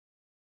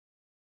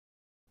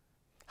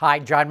Hi,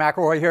 John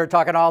McElroy here,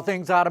 talking all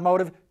things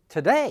automotive.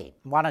 Today,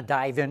 I want to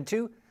dive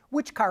into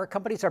which car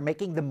companies are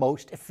making the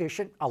most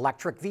efficient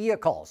electric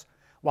vehicles.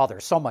 While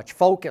there's so much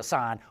focus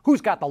on who's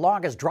got the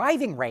longest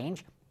driving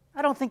range,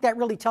 I don't think that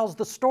really tells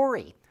the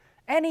story.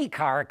 Any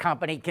car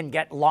company can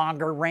get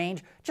longer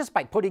range just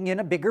by putting in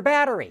a bigger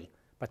battery,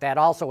 but that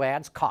also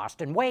adds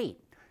cost and weight.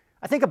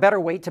 I think a better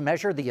way to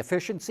measure the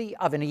efficiency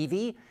of an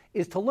EV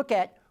is to look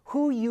at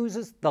who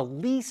uses the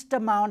least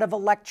amount of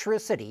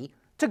electricity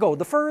to go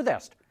the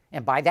furthest.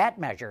 And by that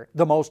measure,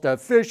 the most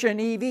efficient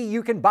EV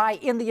you can buy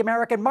in the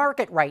American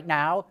market right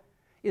now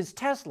is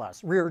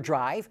Tesla's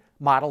rear-drive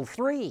Model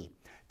 3.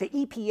 The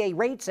EPA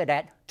rates it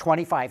at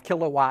 25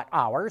 kilowatt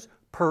hours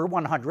per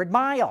 100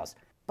 miles.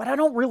 But I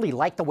don't really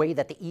like the way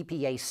that the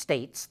EPA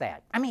states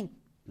that. I mean,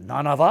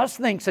 none of us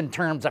thinks in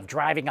terms of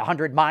driving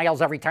 100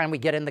 miles every time we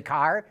get in the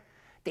car.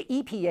 The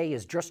EPA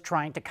is just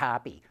trying to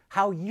copy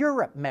how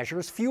Europe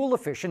measures fuel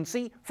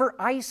efficiency for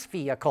ICE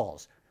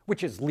vehicles,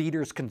 which is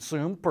liters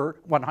consumed per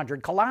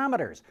 100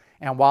 kilometers.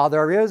 And while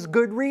there is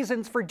good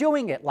reasons for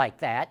doing it like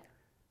that,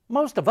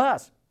 most of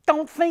us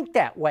don't think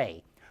that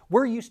way.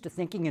 We're used to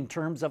thinking in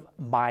terms of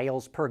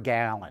miles per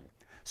gallon.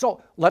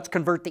 So let's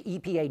convert the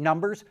EPA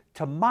numbers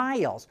to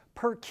miles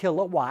per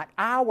kilowatt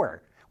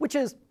hour, which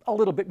is a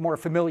little bit more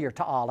familiar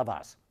to all of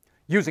us.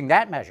 Using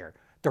that measure,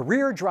 the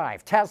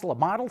rear-drive Tesla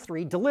Model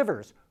 3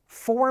 delivers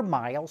 4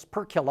 miles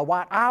per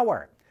kilowatt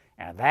hour.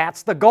 And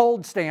that's the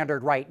gold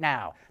standard right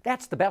now.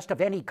 That's the best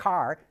of any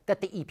car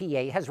that the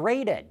EPA has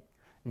rated.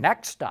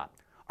 Next up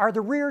are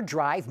the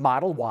rear-drive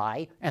Model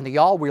Y and the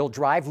all-wheel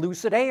drive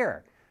Lucid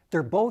Air.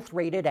 They're both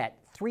rated at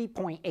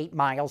 3.8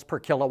 miles per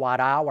kilowatt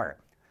hour.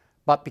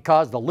 But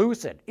because the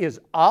Lucid is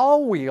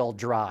all-wheel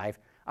drive,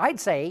 I'd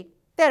say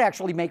that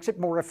actually makes it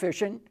more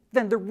efficient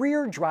than the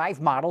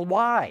rear-drive Model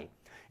Y.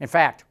 In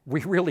fact,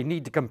 we really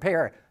need to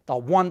compare the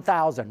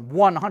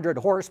 1,100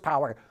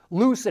 horsepower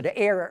Lucid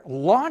Air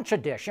Launch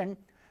Edition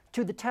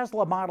to the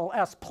Tesla Model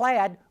S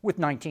Plaid with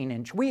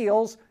 19-inch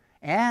wheels,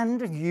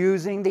 and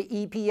using the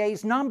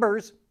EPA's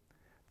numbers,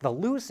 the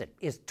Lucid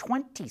is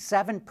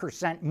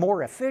 27%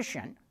 more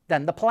efficient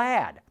than the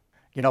Plaid.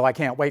 You know, I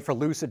can't wait for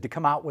Lucid to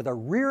come out with a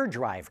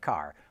rear-drive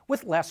car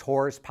with less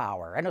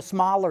horsepower and a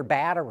smaller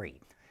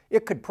battery.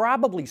 It could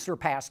probably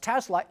surpass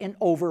Tesla in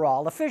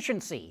overall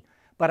efficiency,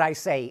 but I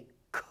say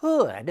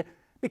could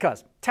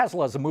because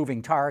Tesla is a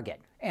moving target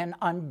and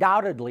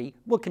undoubtedly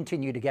will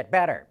continue to get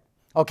better.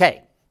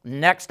 Okay,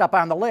 next up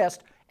on the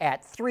list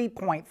at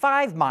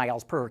 3.5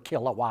 miles per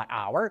kilowatt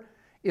hour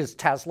is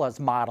Tesla's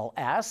Model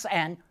S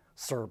and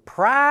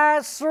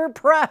surprise,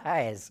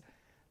 surprise,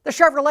 the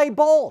Chevrolet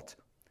Bolt.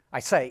 I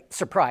say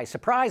surprise,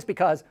 surprise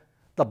because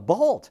the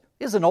Bolt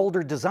is an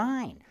older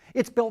design.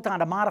 It's built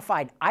on a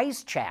modified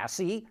ICE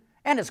chassis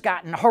and it's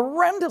gotten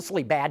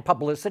horrendously bad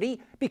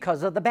publicity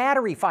because of the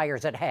battery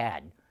fires it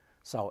had.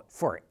 So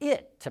for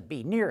it to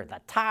be near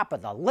the top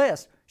of the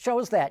list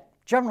shows that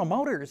General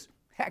Motors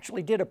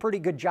actually did a pretty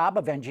good job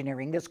of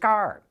engineering this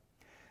car.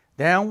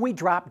 Then we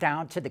drop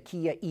down to the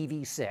Kia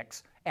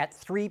EV6 at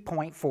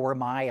 3.4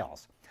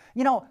 miles.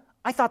 You know,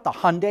 I thought the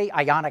Hyundai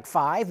Ioniq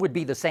 5 would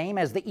be the same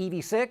as the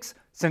EV6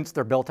 since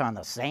they're built on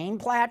the same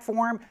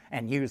platform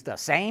and use the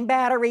same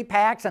battery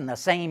packs and the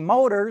same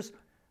motors,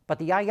 but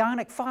the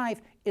Ioniq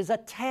 5 is a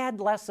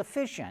tad less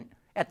efficient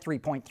at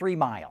 3.3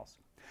 miles.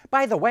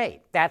 By the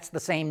way, that's the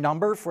same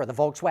number for the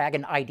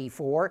Volkswagen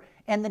ID.4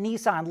 and the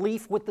Nissan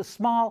Leaf with the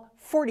small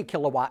 40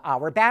 kilowatt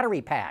hour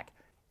battery pack.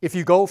 If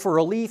you go for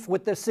a Leaf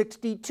with the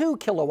 62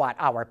 kilowatt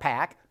hour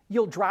pack,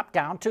 you'll drop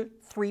down to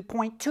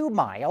 3.2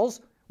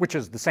 miles, which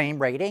is the same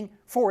rating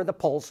for the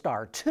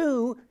Polestar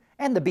 2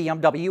 and the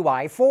BMW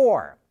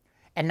i4.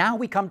 And now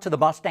we come to the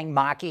Mustang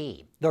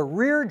Machi. The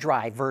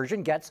rear-drive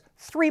version gets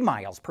 3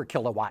 miles per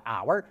kilowatt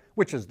hour,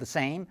 which is the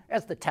same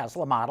as the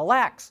Tesla Model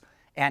X.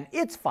 And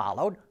it's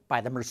followed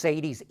by the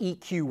Mercedes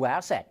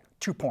EQS at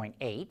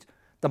 2.8,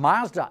 the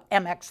Mazda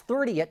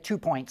MX-30 at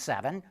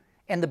 2.7,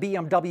 and the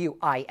BMW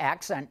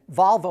iX and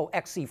Volvo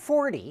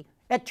XC40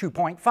 at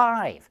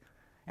 2.5.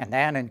 And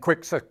then in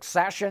quick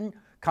succession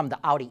come the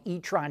Audi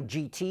e-tron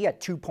GT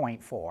at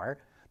 2.4,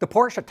 the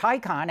Porsche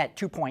Taycan at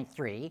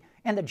 2.3,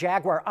 and the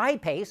Jaguar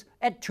I-Pace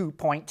at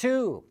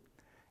 2.2.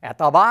 At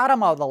the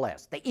bottom of the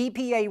list, the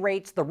EPA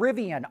rates the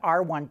Rivian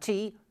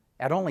R1T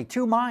at only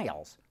 2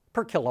 miles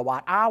per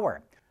kilowatt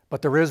hour.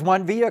 But there is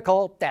one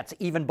vehicle that's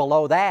even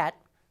below that,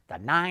 the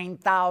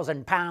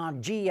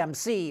 9,000-pound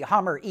GMC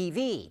Hummer Ev.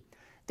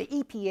 The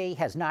EPA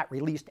has not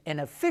released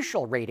an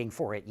official rating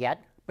for it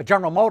yet, but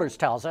General Motors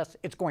tells us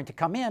it's going to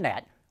come in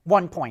at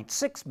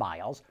 1.6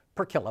 miles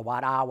per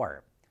kilowatt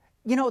hour.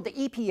 You know, the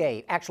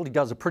EPA actually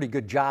does a pretty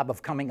good job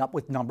of coming up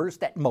with numbers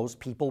that most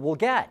people will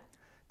get.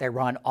 They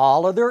run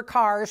all of their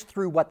cars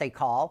through what they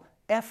call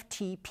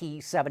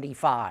FTP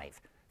 75,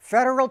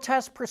 Federal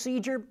Test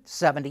Procedure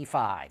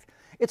 75.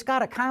 It's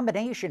got a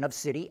combination of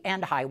city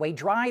and highway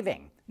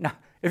driving. Now,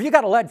 if you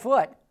got a lead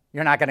foot,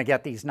 you're not going to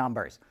get these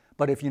numbers.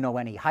 But if you know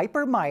any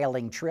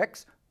hypermiling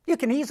tricks, you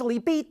can easily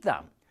beat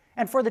them.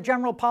 And for the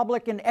general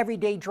public and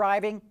everyday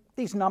driving,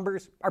 these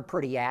numbers are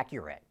pretty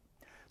accurate.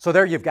 So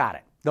there you've got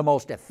it. the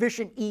most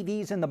efficient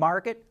EVs in the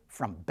market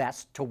from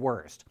best to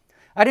worst.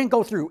 I didn't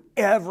go through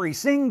every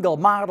single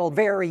model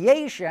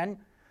variation,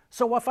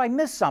 so if I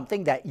miss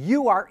something that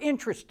you are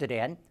interested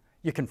in,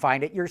 you can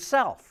find it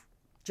yourself.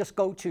 Just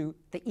go to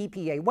the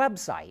EPA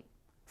website,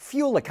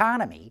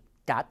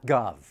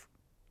 fueleconomy.gov.